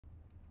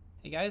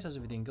Hey guys, how's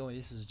everything going?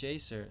 This is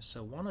Jaser.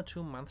 So 1 or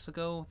 2 months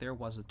ago, there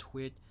was a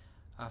tweet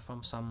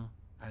from some,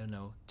 I don't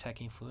know, tech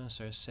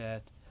influencer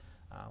said,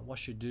 what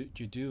should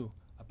you do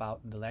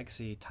about the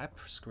legacy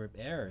TypeScript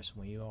errors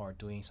when you are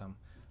doing some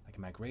like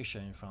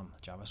migration from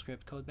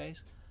JavaScript code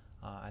base?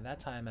 At that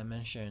time, I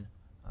mentioned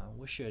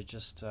we should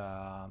just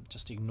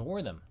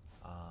ignore them,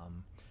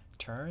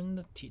 turn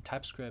the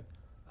TypeScript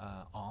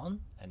on,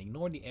 and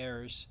ignore the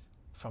errors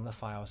from the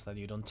files that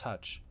you don't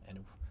touch,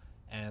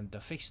 and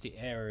fix the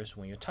errors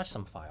when you touch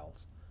some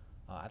files.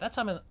 At that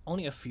time,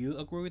 only a few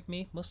agree with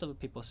me. Most of the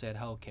people said,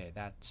 oh, "Okay,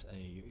 that's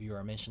you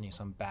are mentioning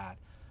some bad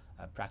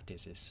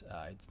practices.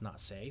 It's not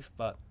safe."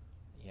 But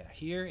yeah,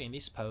 here in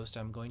this post,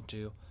 I'm going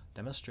to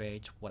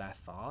demonstrate what I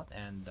thought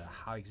and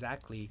how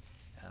exactly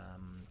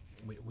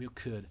we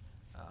could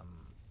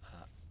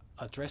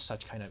address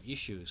such kind of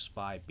issues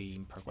by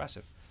being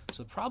progressive.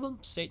 So the problem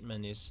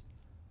statement is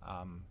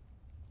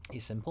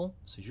simple.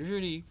 So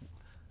usually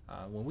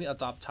when we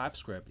adopt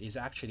TypeScript, is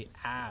actually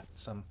add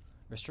some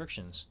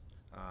restrictions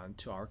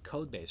to our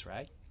code base,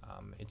 right?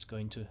 It's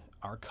going to,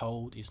 our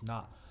code is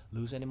not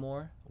loose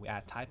anymore. We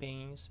add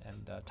typings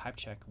and type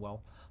check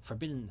will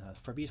forbid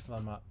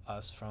from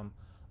us from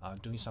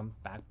doing some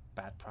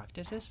bad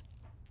practices.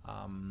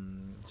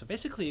 So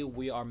basically,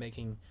 we are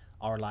making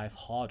our life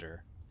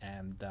harder,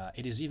 and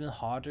it is even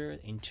harder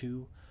in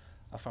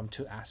from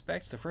two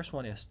aspects. The first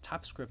one is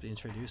TypeScript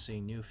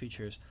introducing new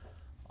features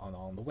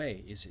on the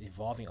way, is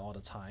evolving all the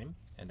time,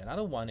 and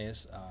another one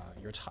is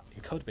your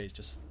code base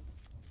just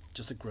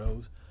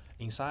grows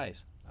in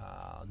size.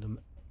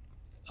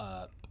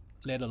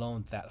 Let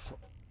alone that for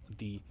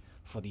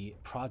the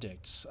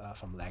projects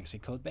from legacy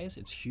code base,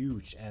 it's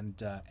huge,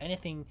 and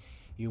anything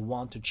you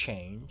want to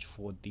change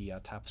for the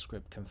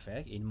TypeScript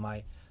config, it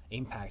might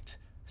impact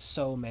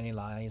so many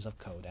lines of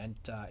code, and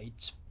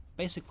it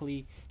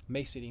basically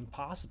makes it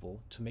impossible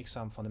to make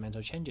some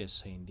fundamental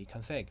changes in the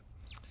config.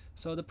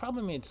 So the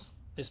problem is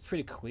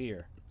pretty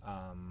clear.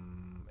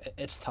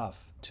 It's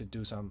tough to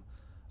do some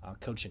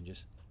code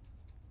changes.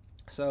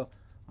 So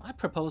my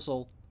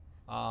proposal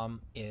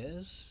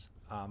is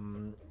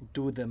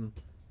do them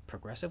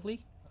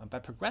progressively. By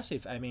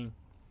progressive, I mean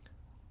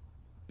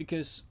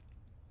because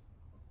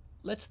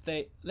let's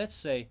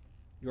say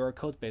your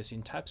code base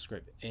in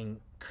TypeScript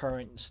in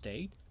current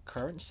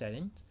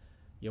settings,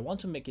 you want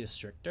to make it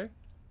stricter,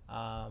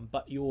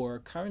 but your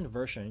current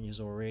version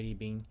is already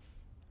being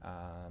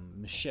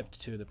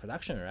shipped to the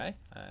production, right?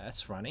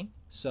 It's running.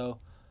 So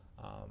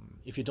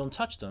if you don't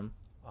touch them,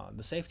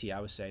 the safety,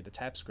 I would say, the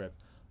TypeScript,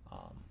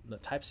 the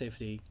type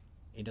safety,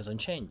 it doesn't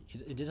change.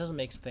 It doesn't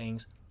make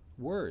things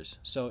worse.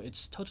 So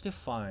it's totally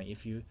fine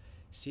if you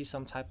see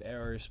some type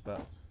errors,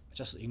 but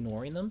just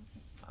ignoring them,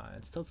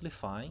 it's totally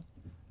fine.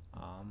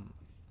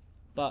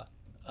 But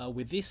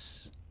with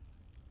this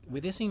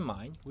in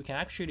mind, we can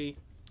actually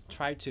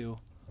try to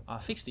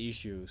fix the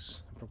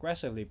issues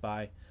progressively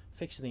by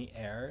fixing the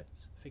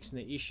errors, fixing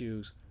the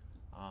issues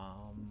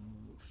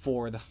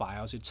for the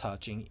files you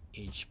touch in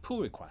each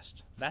pull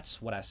request.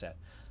 That's what I said.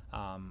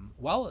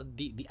 Well,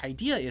 the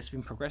idea is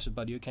being progressive,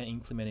 but you can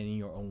implement it in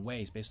your own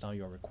ways based on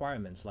your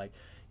requirements. Like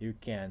you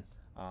can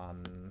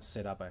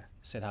set up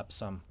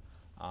some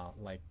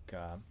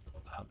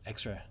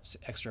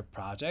extra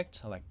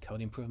project, like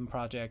code improvement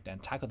project,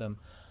 and tackle them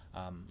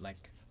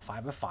like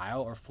file by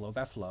file or flow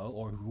by flow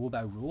or rule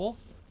by rule.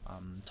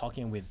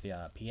 Talking with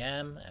the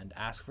PM and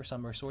ask for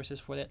some resources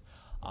for it.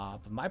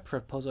 But my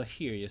proposal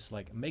here is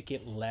like make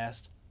it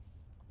less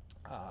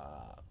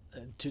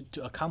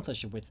to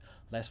accomplish it with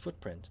less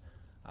footprint.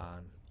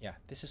 Yeah,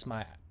 this is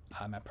my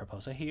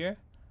proposal here.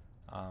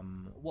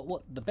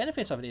 What the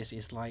benefits of this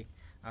is like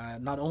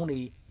not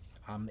only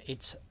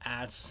it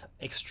adds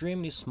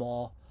extremely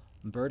small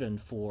burden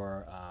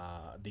for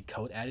the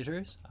code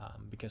editors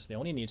because they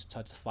only need to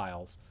touch the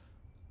files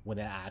when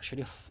they're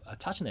actually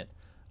touching it.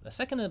 The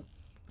second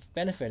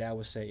benefit, I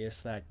would say,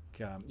 is that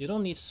you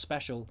don't need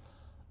special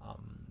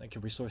like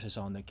resources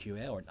on the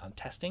QA or on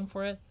testing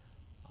for it,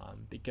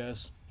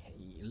 because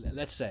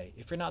let's say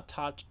if you're not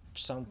touched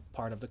some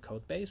part of the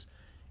code base,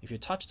 if you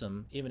touch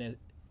them, even if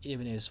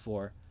it's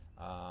for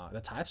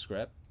the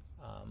TypeScript,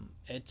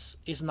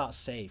 it's not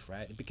safe,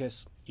 right?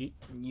 Because you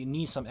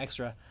need some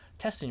extra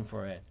testing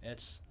for it.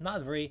 It's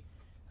not very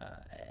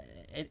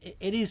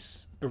it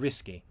is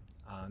risky,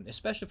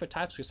 especially for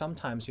TypeScript.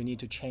 Sometimes you need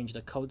to change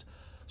the code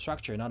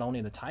structure, not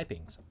only the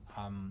typings.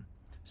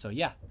 So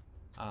yeah,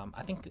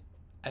 I think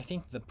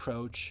the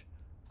approach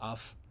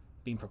of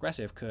being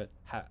progressive could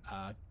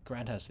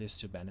grant us these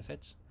two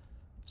benefits.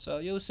 So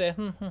you'll say,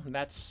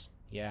 that's,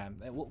 yeah,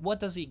 what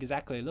does it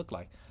exactly look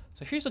like?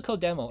 So here's a code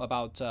demo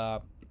about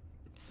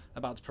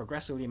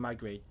progressively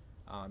migrate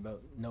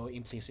no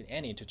implicit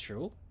any to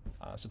true.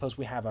 Suppose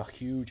we have a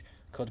huge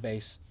code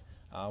base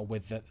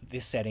with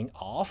this setting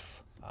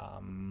off,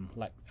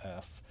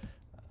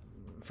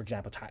 for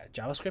example,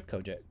 JavaScript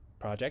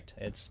project,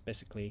 it's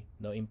basically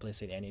no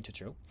implicit any to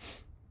true.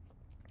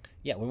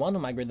 Yeah, we want to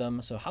migrate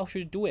them. So how should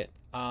we do it?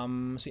 So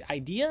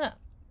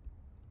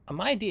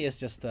my idea is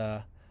just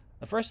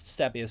The first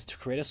step is to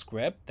create a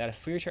script that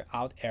filter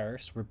out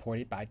errors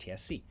reported by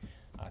TSC.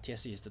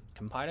 TSC is the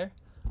compiler.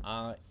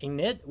 In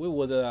it, we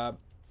would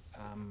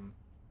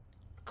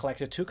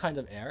collect two kinds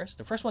of errors.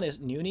 The first one is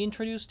newly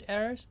introduced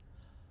errors.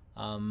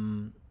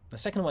 The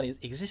second one is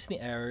existing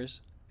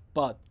errors,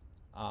 but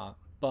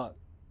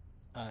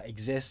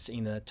exists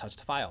in the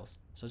touched files.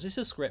 So this is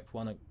a script we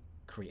want to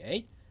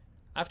create.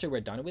 After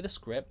we're done with the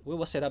script, we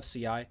will set up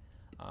CI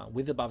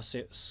with the above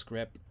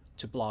script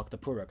to block the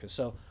pull request.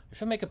 So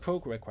if you make a pull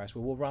request,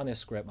 we will run this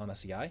script on the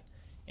CI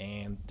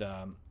and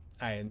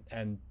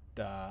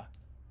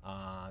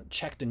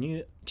check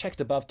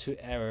the above two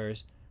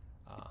errors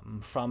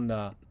from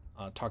the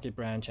target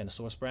branch and the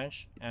source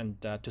branch,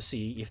 and to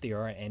see if there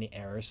are any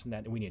errors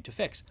that we need to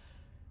fix.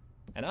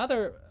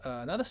 Another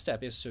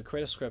step is to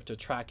create a script to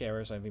track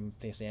errors of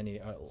any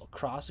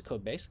across the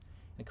code base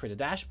and create a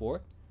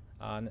dashboard.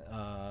 And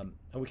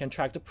we can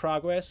track the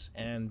progress,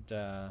 and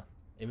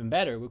even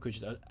better, we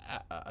could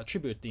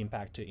attribute the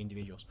impact to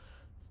individuals.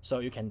 So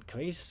you can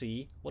clearly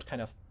see what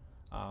kind of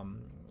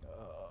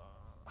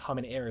how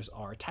many errors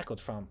are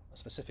tackled from a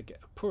specific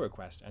pull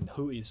request and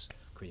who is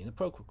creating the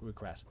pull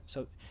request.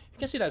 So you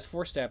can see that's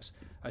 4 steps.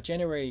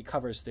 Generally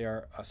covers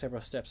there are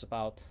several steps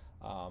about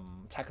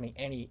tackling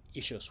any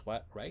issues,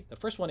 right? The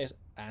first one is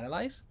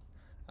analyze.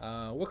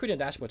 We're creating a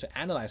dashboard to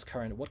analyze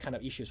what kind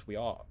of issues we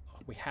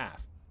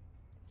have.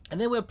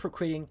 And then we're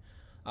creating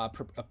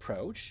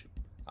approach.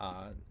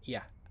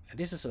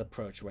 This is the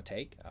approach we'll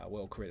take.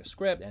 We'll create a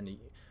script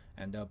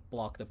and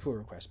block the pull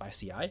request by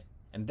CI,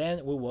 and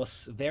then we will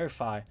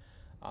verify.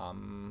 We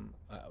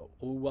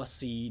will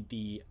see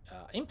the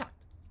impact.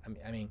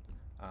 We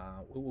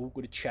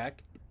would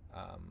check.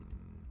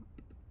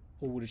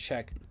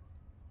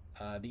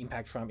 The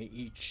impact from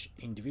each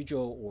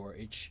individual or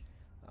each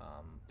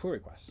pull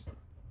request.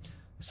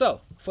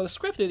 So for the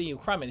script, the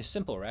requirement is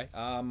simple, right?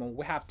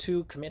 We have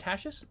 2 commit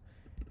hashes,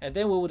 and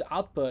then we would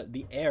output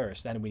the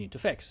errors that we need to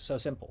fix. So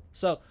simple.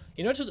 So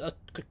in order to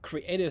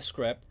create a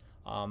script,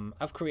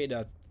 I've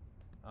created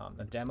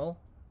a demo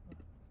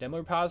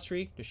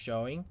repository to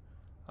showing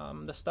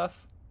the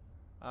stuff.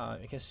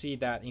 You can see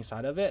that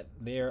inside of it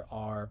there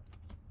are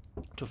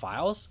 2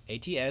 files,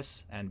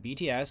 ATS and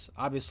BTS.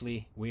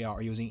 Obviously, we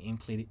are using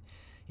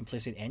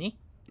implicit any.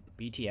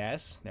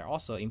 BTS, there are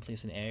also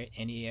implicit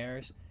any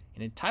errors.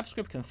 And in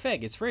TypeScript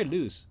config, it's very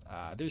loose.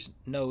 There's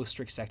no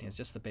strict setting. It's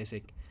just the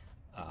basic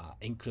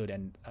include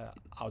and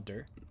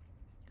outer.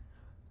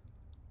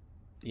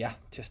 Yeah,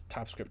 just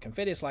TypeScript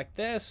config is like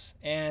this.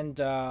 And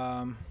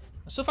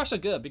so far so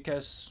good,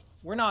 because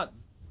we're not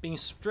being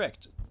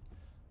strict.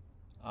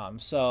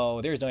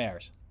 So there's no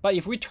errors. But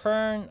if we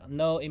turn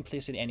no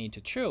implicit any to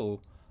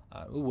true,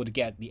 we would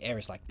get the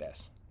errors like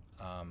this.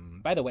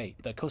 By the way,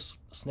 the code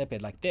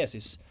snippet like this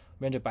is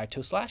rendered by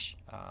 2/.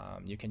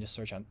 You can just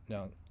search on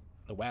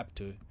the web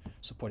to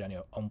support on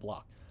your own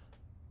blog.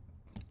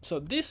 So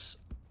this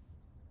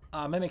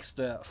mimics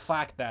the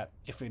fact that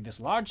if in this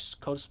large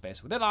code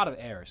space with a lot of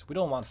errors, we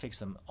don't want to fix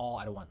them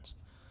all at once.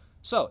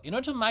 So in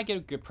order to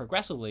migrate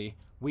progressively,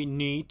 we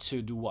need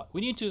to do what? We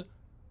need to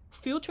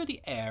filter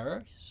the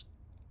errors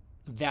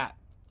that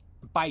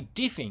by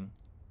diffing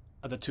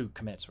the 2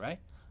 commits, right?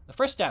 The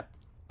first step,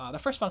 the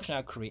first function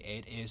I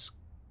create is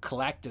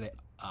collect the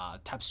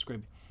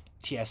TypeScript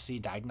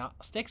TSC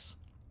diagnostics.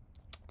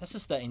 This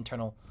is the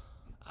internal,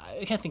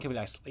 you can think of it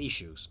as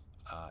issues.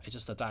 It's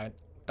just the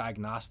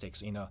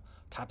diagnostics in a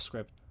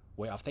TypeScript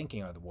way of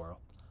thinking of the world.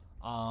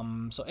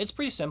 So it's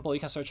pretty simple. You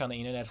can search on the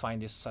internet, find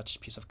this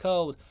such piece of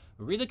code,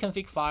 read the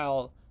config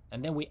file,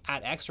 and then we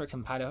add extra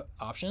compiler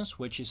options,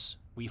 which is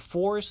we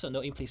force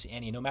no implicit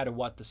any, no matter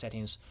what the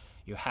settings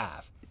you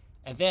have.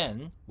 And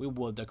then we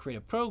would create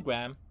a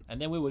program,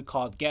 and then we would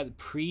call it get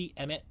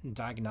pre-emit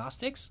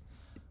diagnostics.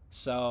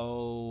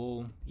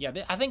 So yeah,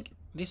 I think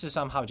this is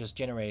somehow just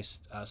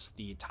generates us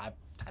the type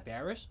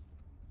errors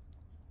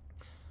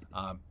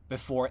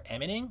before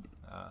emitting.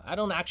 I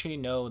don't actually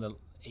know the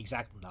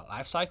exact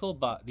life cycle,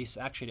 but this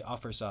actually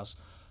offers us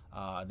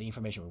the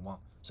information we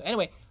want. So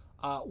anyway,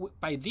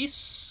 by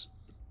this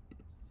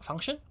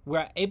function,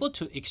 we're able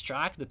to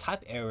extract the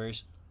type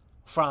errors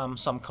from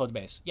some code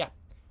base. Yeah.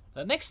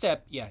 The next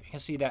step, you can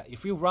see that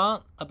if we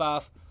run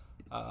above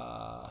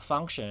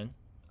function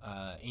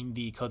in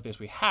the code base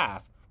we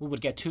have, we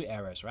would get 2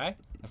 errors, right?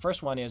 The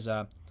first one is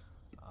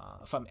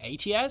from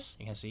ATS,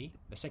 you can see.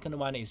 The second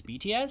one is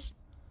BTS.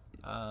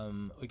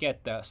 We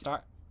get the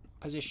start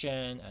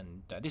position,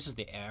 and this is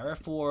the error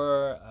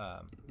for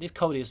this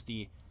code is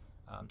the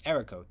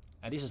error code,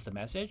 and this is the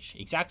message,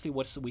 exactly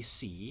what we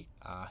see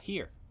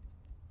here.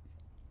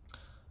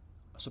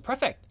 So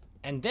perfect.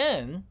 And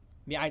then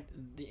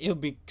it'll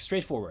be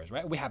straightforward,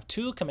 right? We have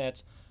 2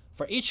 commits.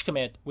 For each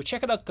commit, we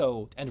check out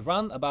code and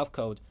run above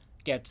code,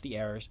 get the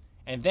errors,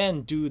 and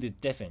then do the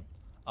diffing.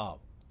 Oh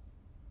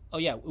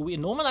yeah, we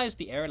normalize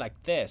the error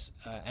like this,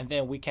 and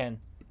then we can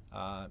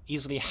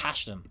easily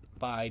hash them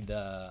by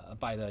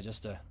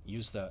just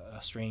use the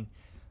string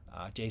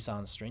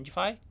JSON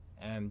stringify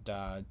and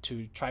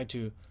to try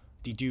to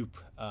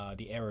dedupe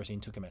the errors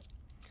into commit.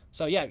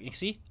 So yeah, you can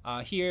see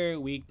here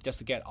we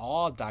just get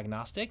all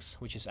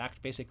diagnostics, which is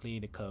basically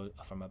the code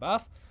from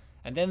above.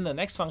 And then the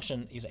next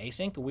function is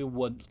async. We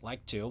would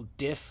like to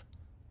diff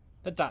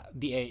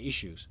the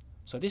issues.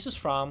 So this is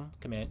from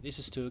commit, this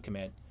is to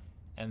commit,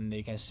 and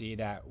you can see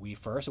that we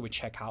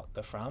check out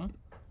the from,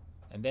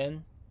 and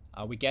then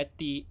we get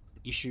the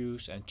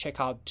issues and check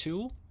out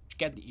to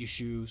get the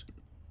issues,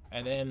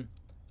 and then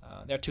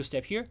there are two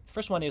steps here.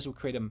 First one is we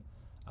create a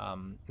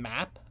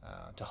map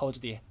to hold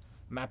the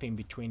mapping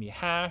between the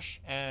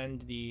hash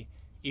and the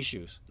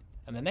issues,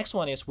 and the next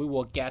one is we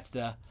will get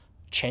the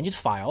changed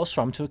files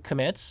from to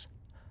commits,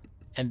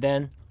 and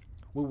then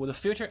we will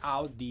filter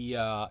out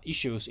the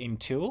issues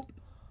into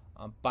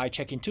by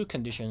checking two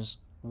conditions.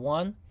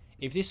 One,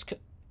 if this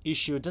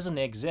issue doesn't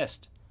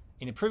exist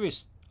in the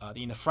previous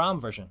in the from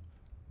version,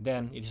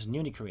 then it is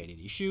newly created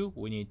issue.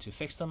 We need to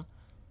fix them,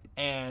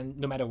 and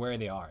no matter where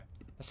they are.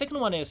 The second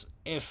one is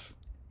if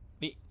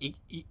the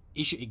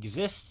issue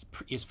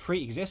is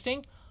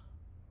pre-existing,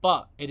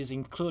 but it is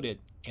included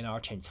in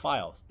our changed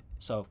files.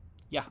 So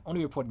yeah,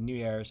 only report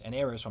new errors and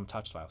errors from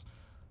touched files.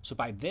 So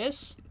by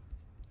this,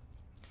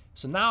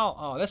 so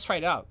now let's try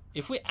it out.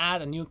 If we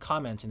add a new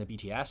comment in the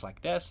BTS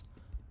like this,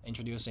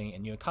 introducing a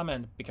new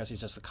comment, because it's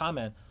just a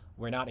comment,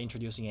 we're not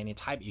introducing any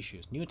type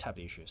issues, new type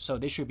issues. So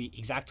this should be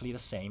exactly the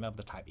same of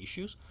the type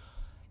issues.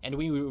 And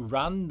we will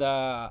run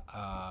the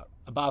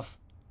above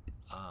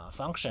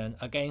function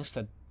against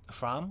the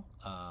from.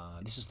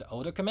 This is the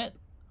older commit.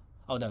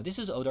 Oh no, this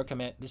is older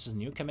commit. This is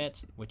new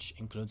commit, which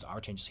includes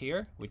our changes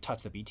here. We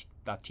touch the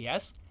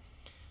bt.ts.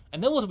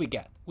 And then what do we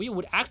get? We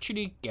would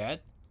actually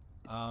get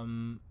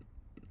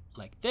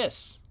like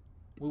this.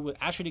 We would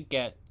actually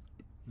get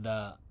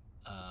the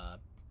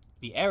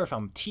error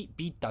from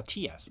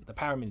b.ts. The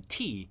parameter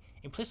t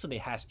implicitly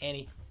has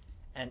any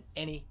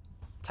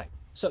type.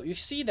 So you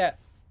see that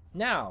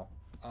now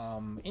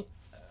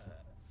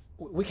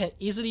we can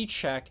easily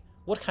check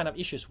what kind of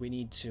issues we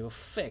need to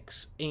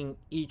fix in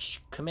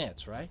each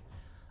commit, right?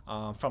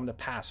 From the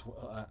past,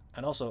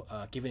 and also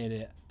giving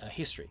it a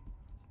history.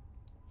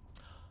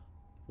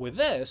 With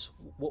this,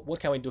 what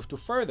can we do to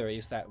further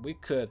is that we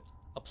could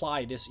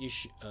apply this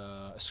issue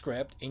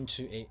script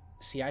into a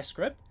CI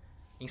script.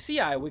 In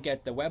CI, we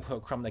get the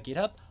webhook from the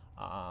GitHub,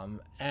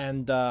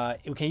 and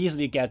we can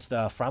easily get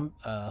the from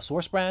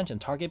source branch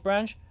and target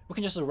branch. We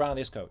can just run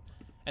this code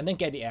and then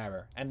get the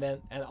error, and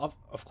then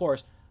of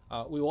course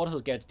we also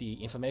get the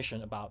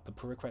information about the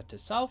pull request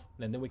itself,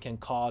 and then we can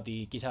call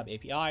the GitHub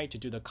API to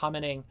do the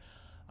commenting,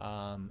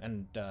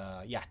 and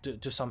yeah,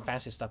 do some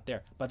fancy stuff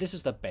there. But this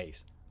is the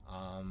base.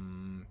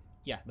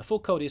 Yeah, the full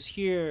code is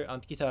here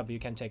on GitHub. You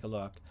can take a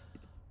look.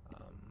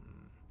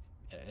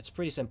 It's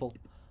pretty simple.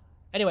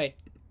 Anyway,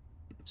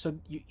 so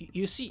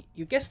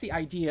you guess the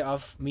idea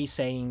of me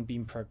saying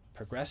being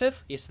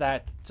progressive is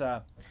that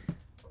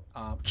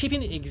keeping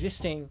the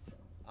existing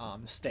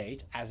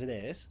state as it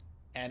is,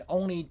 and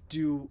only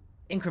do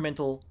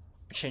incremental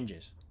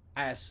changes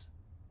as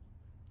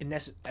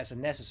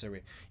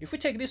necessary. If we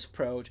take this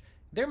approach,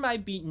 there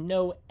might be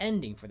no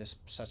ending for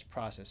such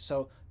process.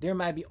 So there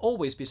might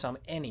always be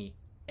any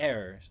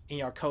errors in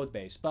your code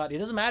base, but it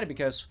doesn't matter,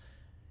 because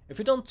if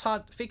we don't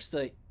fix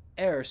the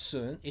error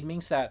soon, it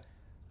means that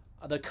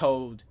the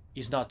code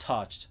is not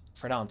touched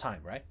for a long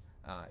time, right?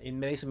 It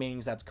basically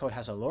means that the code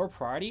has a lower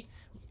priority.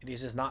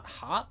 This is not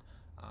hot.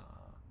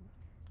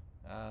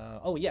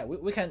 Oh yeah,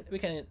 we can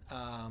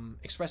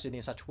express it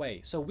in such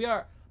way. So we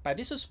are, by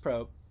this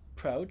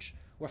approach,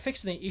 we're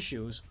fixing the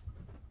issues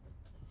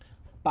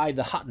by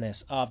the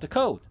hotness of the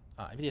code.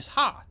 If it is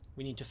hot,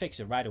 we need to fix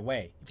it right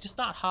away. If it is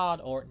not hot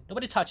or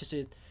nobody touches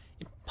it,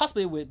 it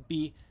possibly would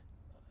be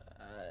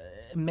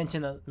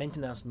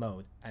maintenance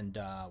mode, and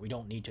we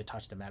don't need to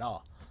touch them at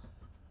all.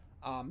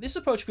 This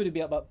approach could be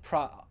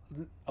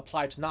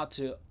applied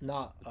to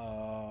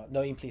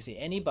no implicit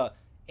any, but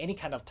any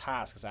kind of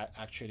tasks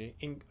actually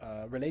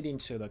relating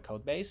to the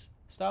code base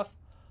stuff.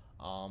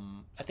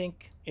 I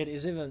think it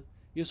is even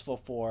useful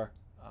for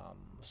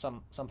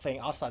something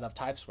outside of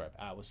TypeScript,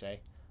 I would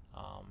say.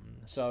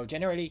 So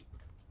generally,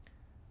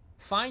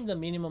 find the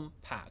minimum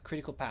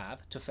critical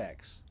path to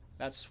fix.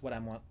 That's what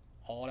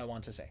all I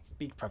want to say.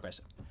 Be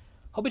progressive.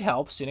 Hope it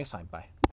helps. See you next time. Bye.